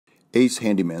Ace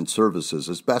Handyman Services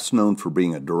is best known for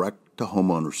being a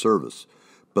direct-to-homeowner service,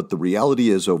 but the reality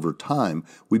is over time,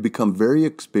 we become very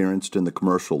experienced in the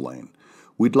commercial lane.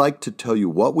 We'd like to tell you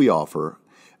what we offer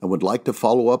and would like to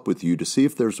follow up with you to see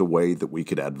if there's a way that we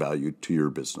could add value to your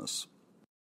business.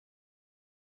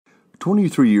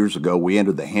 23 years ago, we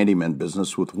entered the handyman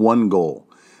business with one goal: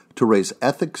 to raise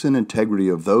ethics and integrity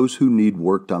of those who need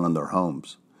work done on their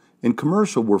homes. In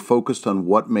commercial, we're focused on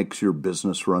what makes your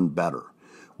business run better.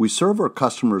 We serve our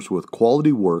customers with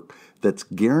quality work that's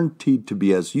guaranteed to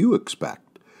be as you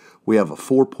expect. We have a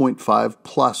 4.5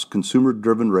 plus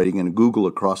consumer-driven rating in Google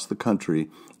across the country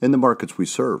in the markets we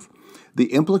serve.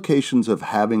 The implications of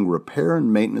having repair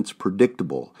and maintenance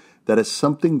predictable, that is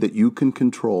something that you can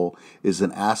control, is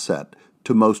an asset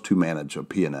to most who manage a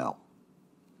P&L.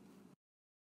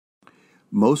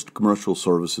 Most commercial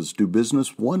services do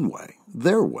business one way,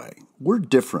 their way. We're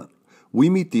different. We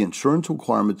meet the insurance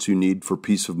requirements you need for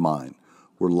peace of mind.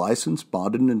 We're licensed,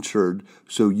 bonded, and insured,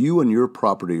 so you and your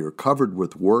property are covered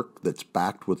with work that's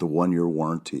backed with a 1-year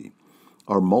warranty.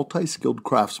 Our multi-skilled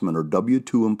craftsmen are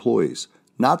W-2 employees,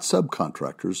 not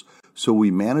subcontractors, so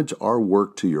we manage our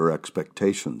work to your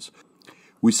expectations.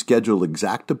 We schedule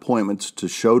exact appointments to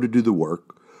show to do the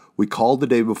work. We call the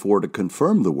day before to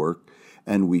confirm the work,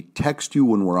 and we text you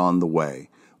when we're on the way.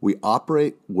 We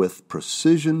operate with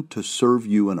precision to serve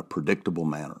you in a predictable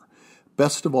manner.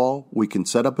 Best of all, we can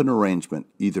set up an arrangement,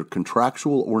 either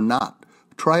contractual or not.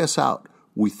 Try us out.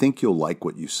 We think you'll like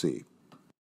what you see.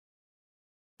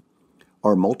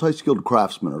 Our multi-skilled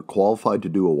craftsmen are qualified to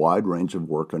do a wide range of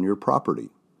work on your property: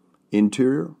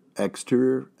 interior,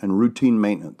 exterior, and routine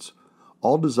maintenance,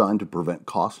 all designed to prevent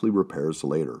costly repairs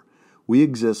later. We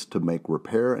exist to make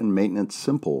repair and maintenance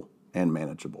simple and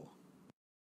manageable.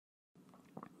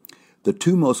 The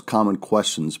two most common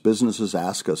questions businesses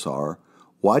ask us are,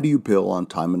 why do you bill on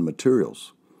time and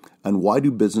materials? And why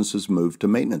do businesses move to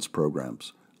maintenance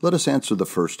programs? Let us answer the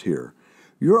first here.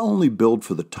 You're only billed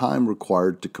for the time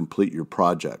required to complete your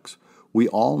projects. We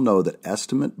all know that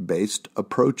estimate-based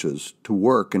approaches to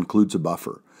work includes a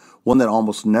buffer, one that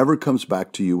almost never comes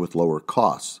back to you with lower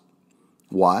costs.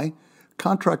 Why?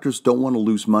 Contractors don't want to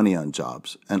lose money on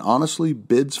jobs, and honestly,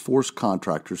 bids force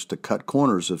contractors to cut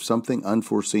corners if something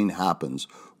unforeseen happens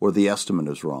or the estimate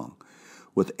is wrong.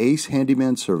 With Ace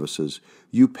Handyman Services,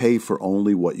 you pay for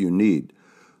only what you need.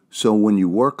 So when you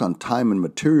work on time and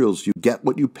materials, you get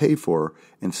what you pay for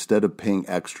instead of paying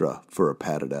extra for a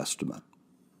padded estimate.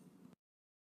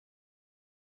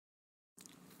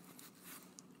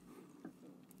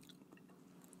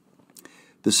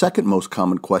 The second most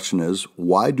common question is,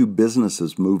 why do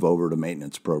businesses move over to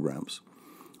maintenance programs?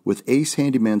 With Ace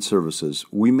Handyman Services,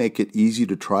 we make it easy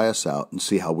to try us out and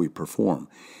see how we perform.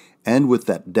 And with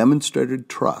that demonstrated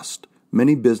trust,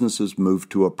 many businesses move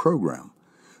to a program.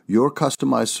 Your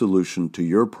customized solution to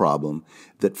your problem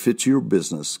that fits your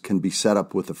business can be set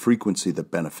up with a frequency that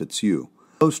benefits you.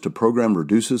 Most, a program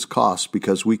reduces costs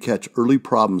because we catch early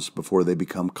problems before they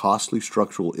become costly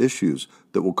structural issues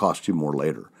that will cost you more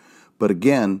later. But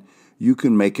again, you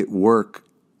can make it work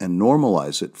and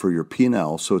normalize it for your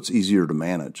P&L so it's easier to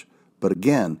manage. But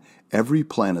again, every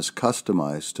plan is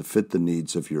customized to fit the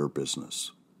needs of your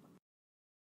business.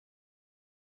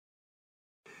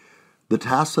 The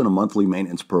tasks in a monthly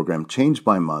maintenance program change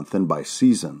by month and by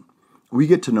season. We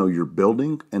get to know your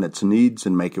building and its needs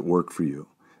and make it work for you.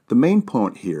 The main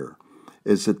point here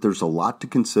is that there's a lot to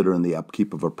consider in the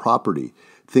upkeep of a property,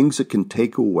 things that can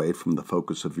take away from the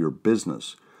focus of your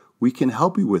business. We can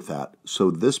help you with that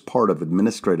so this part of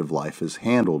administrative life is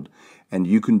handled and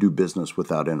you can do business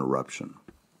without interruption.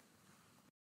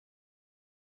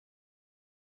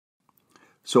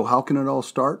 So how can it all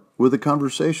start? With a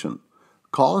conversation.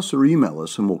 Call us or email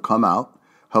us and we'll come out,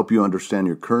 help you understand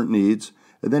your current needs,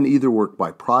 and then either work by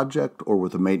project or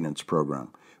with a maintenance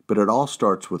program. But it all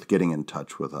starts with getting in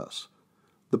touch with us.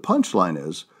 The punchline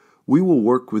is, we will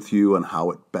work with you on how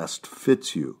it best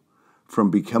fits you, from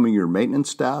becoming your maintenance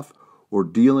staff or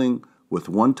dealing with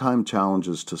one-time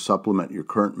challenges to supplement your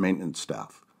current maintenance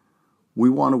staff. We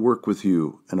want to work with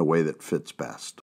you in a way that fits best.